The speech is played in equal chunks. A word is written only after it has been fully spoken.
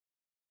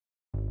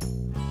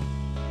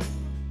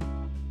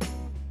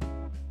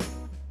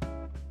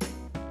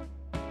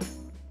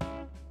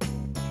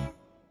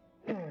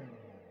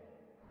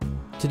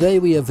Today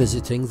we are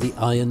visiting the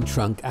Iron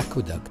Trunk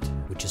Aqueduct,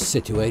 which is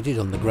situated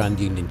on the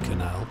Grand Union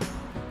Canal,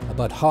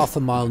 about half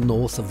a mile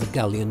north of the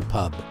Galleon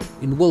pub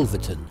in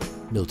Wolverton,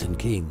 Milton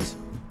Keynes.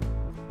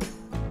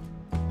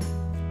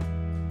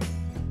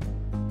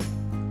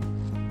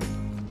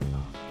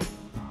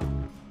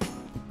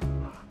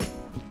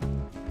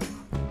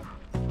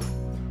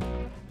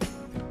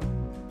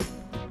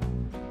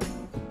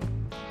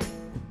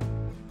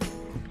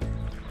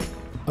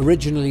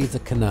 Originally, the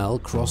canal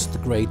crossed the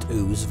Great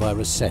Ouse via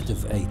a set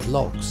of 8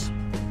 locks.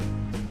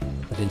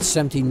 But in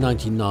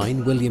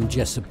 1799, William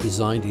Jessup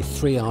designed a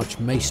 3-arch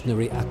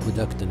masonry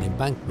aqueduct and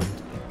embankment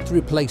to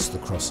replace the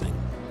crossing.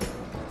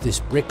 This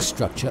brick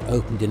structure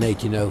opened in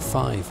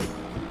 1805,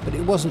 but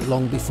it wasn't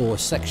long before a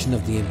section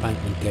of the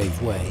embankment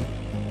gave way,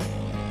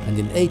 and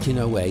in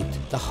 1808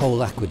 the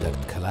whole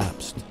aqueduct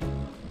collapsed.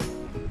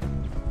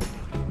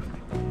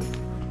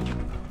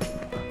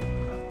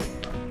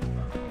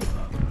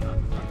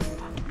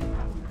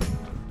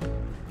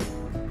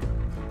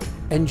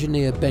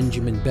 Engineer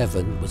Benjamin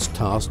Bevan was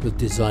tasked with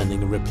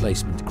designing a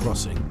replacement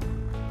crossing,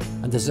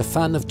 and as a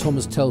fan of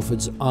Thomas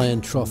Telford's Iron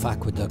Trough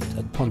Aqueduct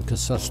at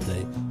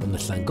Pontcysylltu on the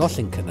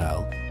Llangollen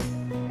Canal,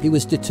 he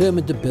was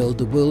determined to build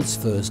the world's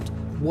first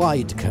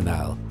wide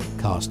canal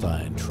cast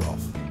iron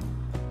trough.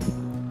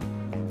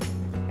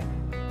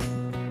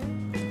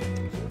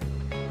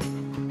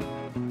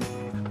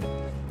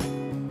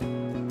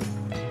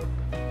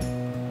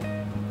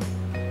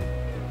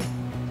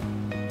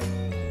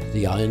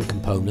 The iron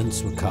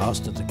components were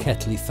cast at the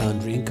Ketley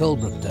foundry in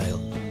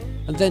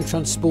Coalbrookdale and then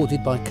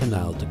transported by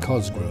canal to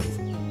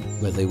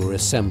Cosgrove, where they were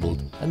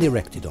assembled and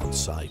erected on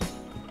site.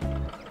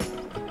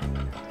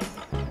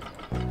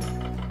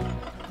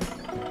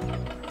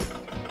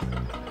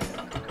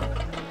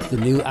 The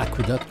new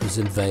aqueduct was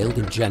unveiled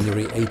in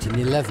January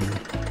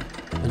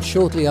 1811, and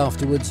shortly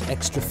afterwards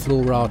extra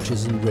floor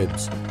arches and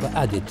ribs were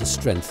added to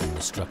strengthen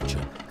the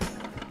structure.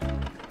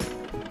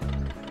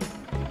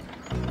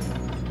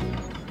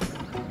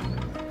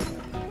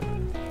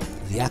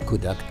 The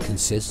aqueduct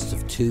consists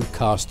of 2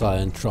 cast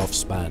iron trough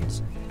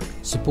spans,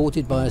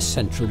 supported by a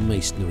central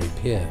masonry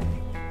pier.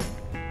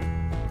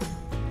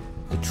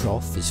 The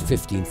trough is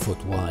 15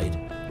 foot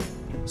wide,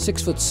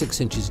 6 foot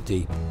 6 inches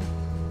deep,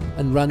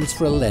 and runs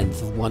for a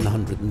length of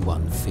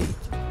 101 feet.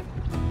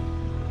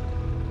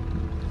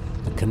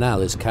 The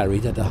canal is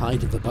carried at a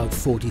height of about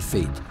 40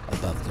 feet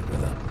above the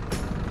river.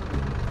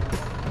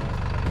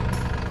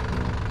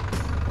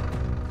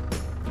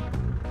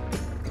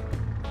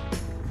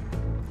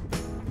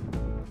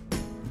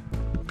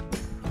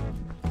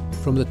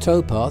 From the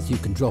towpath you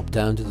can drop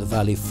down to the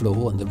valley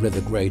floor and the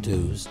River Great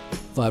Ouse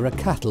via a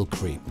cattle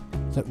creep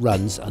that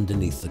runs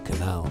underneath the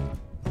canal.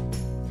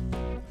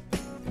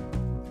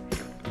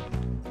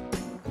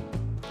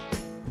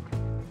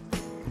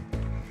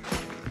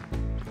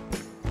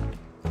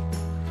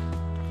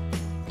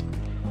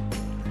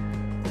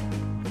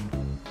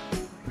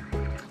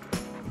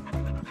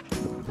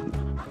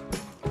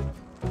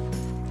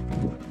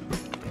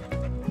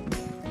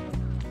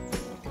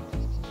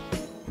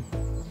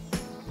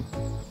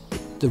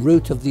 The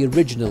route of the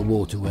original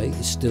waterway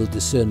is still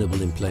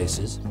discernible in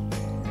places,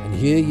 and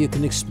here you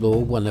can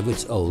explore one of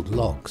its old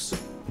locks,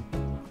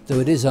 though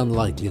it is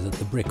unlikely that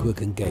the brickwork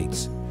and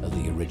gates are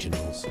the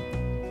originals.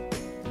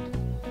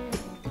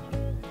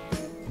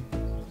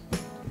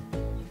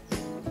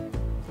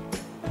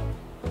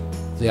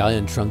 The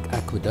Iron Trunk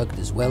Aqueduct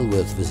is well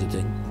worth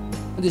visiting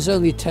and is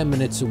only 10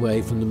 minutes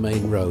away from the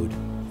main road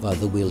via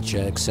the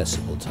wheelchair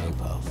accessible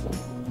towpath.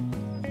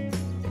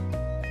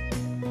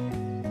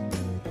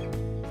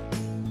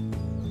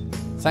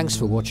 Thanks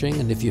for watching,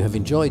 and if you have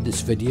enjoyed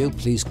this video,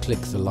 please click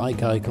the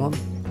like icon,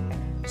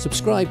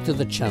 subscribe to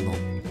the channel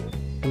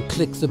and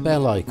click the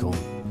bell icon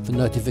for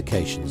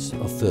notifications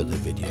of further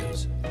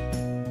videos.